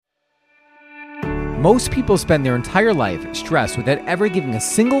Most people spend their entire life stressed without ever giving a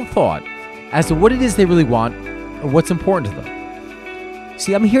single thought as to what it is they really want or what's important to them.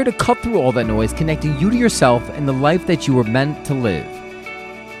 See, I'm here to cut through all that noise, connecting you to yourself and the life that you were meant to live.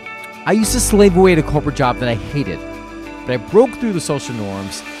 I used to slave away at a corporate job that I hated, but I broke through the social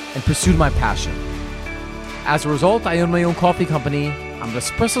norms and pursued my passion. As a result, I own my own coffee company, I'm an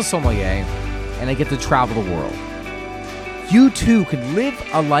espresso sommelier, and I get to travel the world. You too can live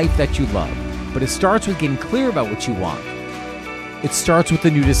a life that you love, but it starts with getting clear about what you want. It starts with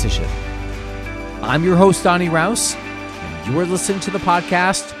a new decision. I'm your host, Donnie Rouse, and you are listening to the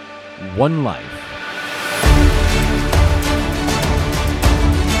podcast, One Life.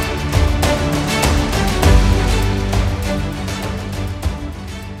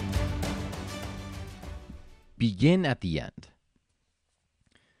 Begin at the end.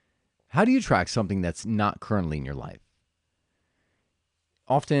 How do you track something that's not currently in your life?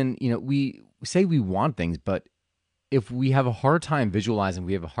 Often, we say we want things, but if we have a hard time visualizing,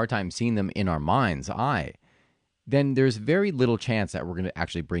 we have a hard time seeing them in our mind's eye, then there's very little chance that we're going to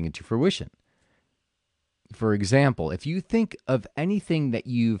actually bring it to fruition. For example, if you think of anything that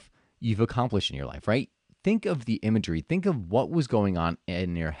you've accomplished in your life, right? Think of the imagery. Think of what was going on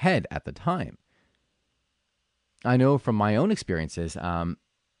in your head at the time. I know from my own experiences,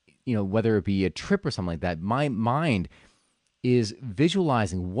 whether it be a trip or something like that, my mind is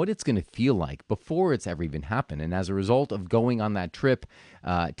visualizing what it's going to feel like before it's ever even happened. And as a result of going on that trip,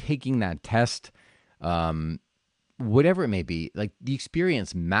 taking that test, whatever it may be, like the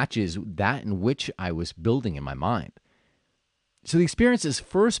experience matches that in which I was building in my mind. So the experience is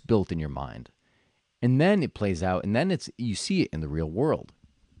first built in your mind, and then it plays out, and then you see it in the real world.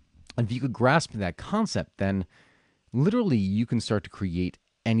 And if you could grasp that concept, then literally you can start to create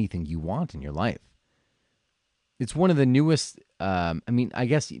anything you want in your life. It's one of the newest, I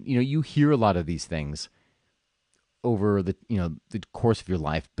guess, you hear a lot of these things over the course of your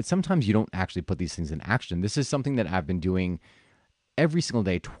life, but sometimes you don't actually put these things in action. This is something that I've been doing every single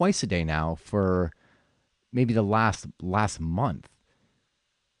day, twice a day now for maybe the last month.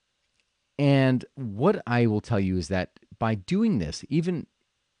 And what I will tell you is that by doing this, even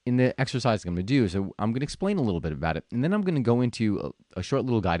in the exercise I'm going to do, so I'm going to explain a little bit about it, and then I'm going to go into a short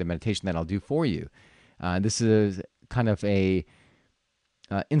little guided meditation that I'll do for you. This is kind of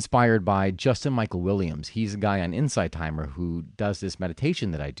inspired by Justin Michael Williams. He's a guy on Insight Timer who does this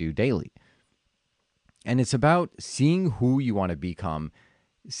meditation that I do daily. And it's about seeing who you want to become,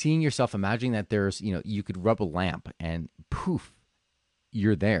 seeing yourself, imagining that there's, you could rub a lamp and poof,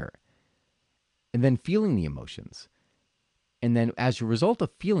 you're there. And then feeling the emotions. And then as a result of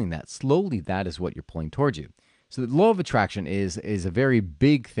feeling that, slowly that is what you're pulling towards you. So the law of attraction is a very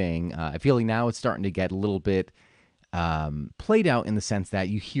big thing. I feel like now it's starting to get a little bit played out in the sense that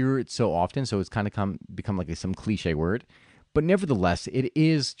you hear it so often, so it's kind of become like some cliche word. But nevertheless, it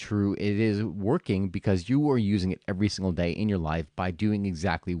is true. It is working because you are using it every single day in your life by doing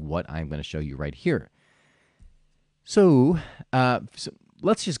exactly what I'm going to show you right here. So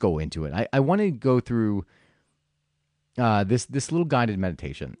let's just go into it. I want to go through this little guided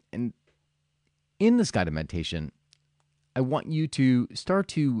meditation. And in this guided meditation, I want you to start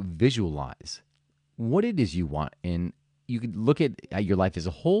to visualize what it is you want. And you could look at your life as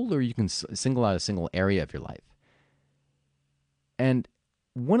a whole, or you can single out a single area of your life. And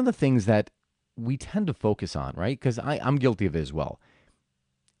one of the things that we tend to focus on, right, because I'm guilty of it as well,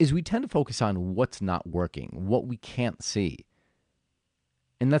 is we tend to focus on what's not working, what we can't see.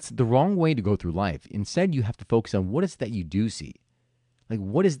 And that's the wrong way to go through life. Instead, you have to focus on what is that you do see. Like,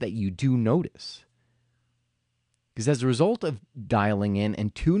 what is that you do notice? Because as a result of dialing in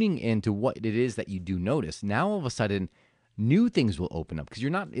and tuning into what it is that you do notice, now all of a sudden, new things will open up. Because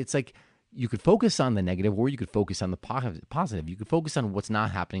it's like you could focus on the negative, or you could focus on the positive. You could focus on what's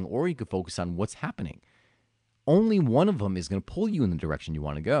not happening, or you could focus on what's happening. Only one of them is going to pull you in the direction you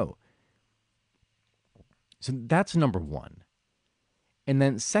want to go. So that's number one. And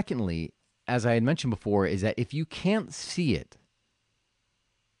then secondly, as I had mentioned before, is that if you can't see it,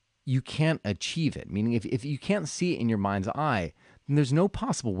 you can't achieve it. Meaning if you can't see it in your mind's eye, then there's no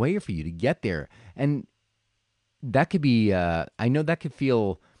possible way for you to get there. And that could be, I know that could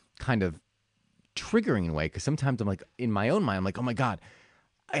feel kind of triggering in a way, because sometimes I'm like, in my own mind, I'm like, oh my God,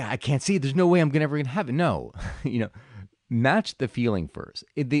 I can't see it. There's no way I'm ever going to have it. No, match the feeling first.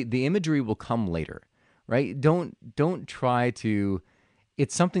 The imagery will come later, right? Don't try to,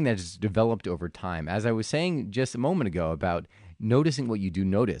 it's something that is developed over time. As I was saying just a moment ago about noticing what you do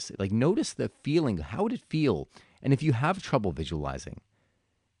notice, like notice the feeling. How would it feel? And if you have trouble visualizing,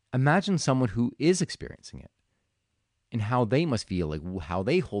 imagine someone who is experiencing it and how they must feel, like how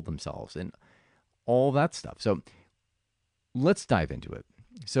they hold themselves and all that stuff. So let's dive into it.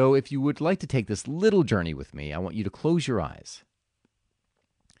 So if you would like to take this little journey with me, I want you to close your eyes.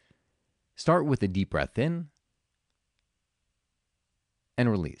 Start with a deep breath in and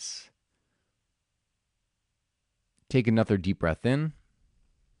release. Take another deep breath in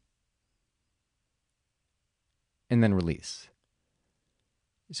and then release.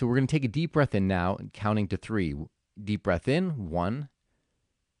 So we're going to take a deep breath in now, counting to 3. Deep breath in, 1,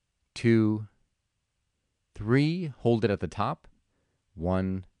 2, 3. Hold it at the top.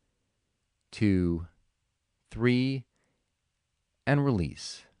 1, 2, 3, and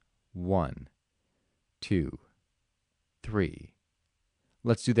release. 1, 2, 3.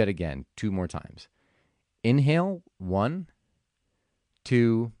 Let's do that again 2 more times. Inhale, 1,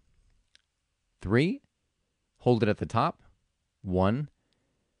 2, 3. Hold it at the top. 1,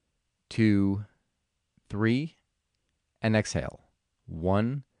 2, 3. And exhale.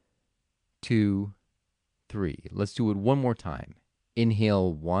 1, 2, 3. Let's do it one more time.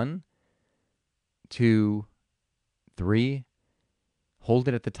 Inhale, 1, 2, 3. Hold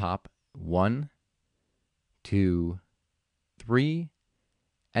it at the top. 1, 2, 3.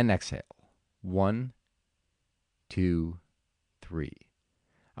 And exhale. 1, 2, 3.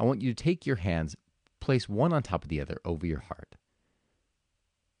 I want you to take your hands, place one on top of the other over your heart.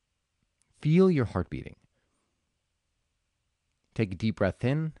 Feel your heart beating. Take a deep breath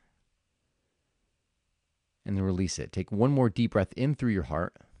in and then release it. Take one more deep breath in through your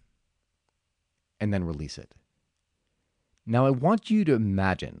heart and then release it. Now I want you to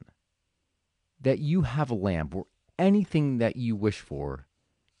imagine that you have a lamp where anything that you wish for,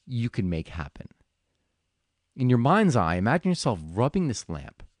 you can make happen. In your mind's eye, imagine yourself rubbing this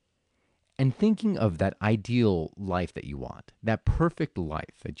lamp and thinking of that ideal life that you want, that perfect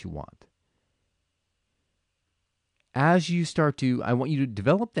life that you want. As you start to, I want you to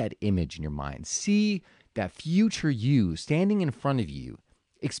develop that image in your mind. See that future you standing in front of you,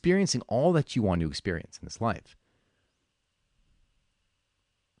 experiencing all that you want to experience in this life.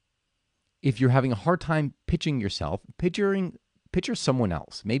 If you're having a hard time picturing yourself, picture someone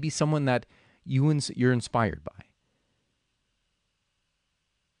else, maybe someone that you're inspired by.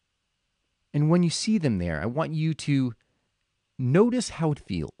 And when you see them there, I want you to notice how it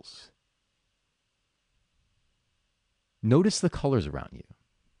feels. Notice the colors around you.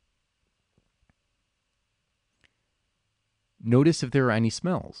 Notice if there are any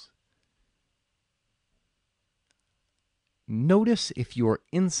smells. Notice if you're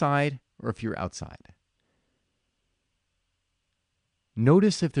inside or if you're outside.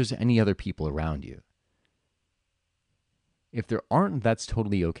 Notice if there's any other people around you. If there aren't, that's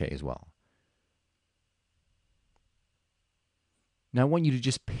totally okay as well. Now I want you to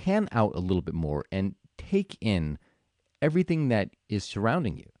just pan out a little bit more and take in everything that is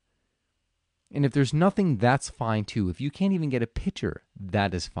surrounding you. And if there's nothing, that's fine too. If you can't even get a picture,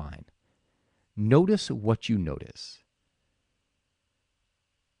 that is fine. Notice what you notice.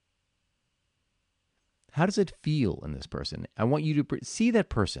 How does it feel in this person? I want you to see that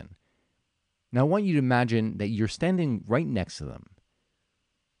person. Now I want you to imagine that you're standing right next to them.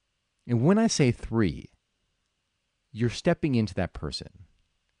 And when I say 3, you're stepping into that person.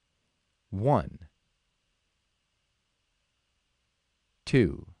 1,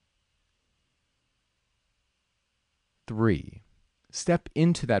 2, 3. Step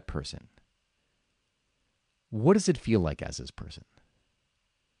into that person. What does it feel like as this person?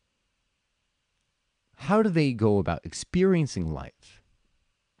 How do they go about experiencing life?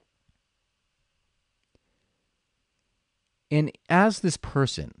 And as this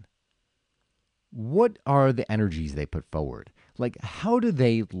person, what are the energies they put forward? Like, how do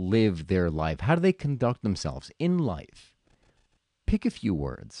they live their life? How do they conduct themselves in life? Pick a few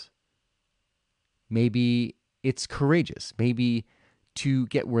words. Maybe it's courageous. Maybe to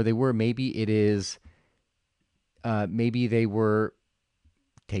get where they were. Maybe it is, maybe they were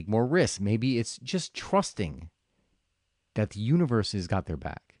take more risks. Maybe it's just trusting that the universe has got their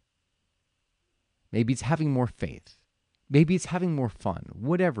back. Maybe it's having more faith. Maybe it's having more fun.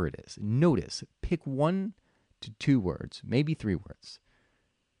 Whatever it is, notice. Pick 1 to 2 words, maybe 3 words.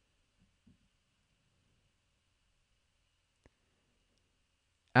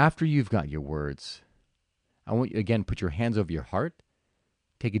 After you've got your words, I want you, again, put your hands over your heart.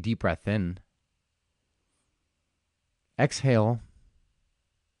 Take a deep breath in. Exhale.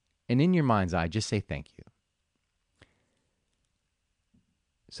 And in your mind's eye, just say thank you.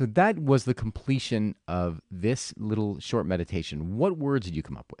 So that was the completion of this little short meditation. What words did you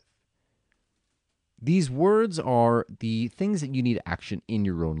come up with? These words are the things that you need action in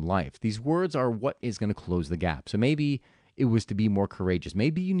your own life. These words are what is going to close the gap. So maybe it was to be more courageous.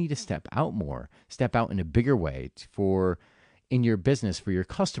 Maybe you need to step out more, step out in a bigger way for in your business, for your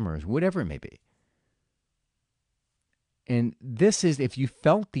customers, whatever it may be. And this is if you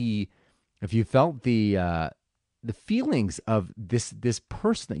felt the feelings of this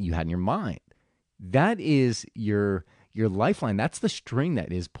person that you had in your mind, that is your lifeline. That's the string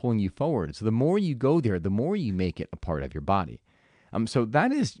that is pulling you forward. So the more you go there, the more you make it a part of your body. So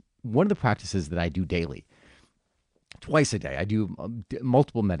that is one of the practices that I do daily. Twice a day, I do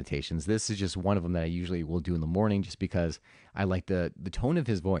multiple meditations. This is just one of them that I usually will do in the morning, just because I like the tone of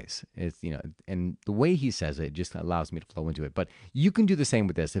his voice. It's and the way he says it just allows me to flow into it. But you can do the same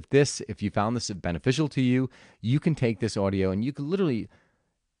with this. If you found this beneficial to you, you can take this audio and you can literally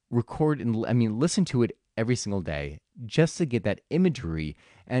record and listen to it every single day, just to get that imagery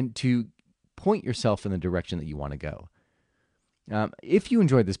and to point yourself in the direction that you want to go. If you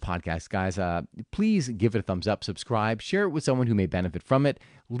enjoyed this podcast, guys, please give it a thumbs up, subscribe, share it with someone who may benefit from it.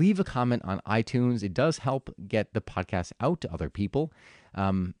 Leave a comment on iTunes. It does help get the podcast out to other people.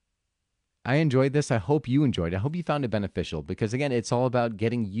 I enjoyed this. I hope you enjoyed it. I hope you found it beneficial, because, again, it's all about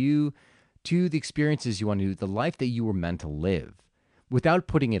getting you to the experiences you want to do, the life that you were meant to live, without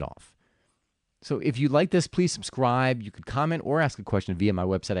putting it off. So if you like this, please subscribe. You could comment or ask a question via my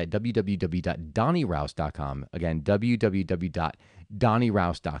website at www.donnyrouse.com. Again,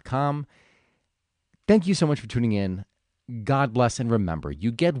 www.donnyrouse.com. Thank you so much for tuning in. God bless, and remember,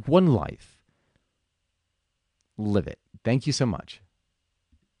 you get one life. Live it. Thank you so much.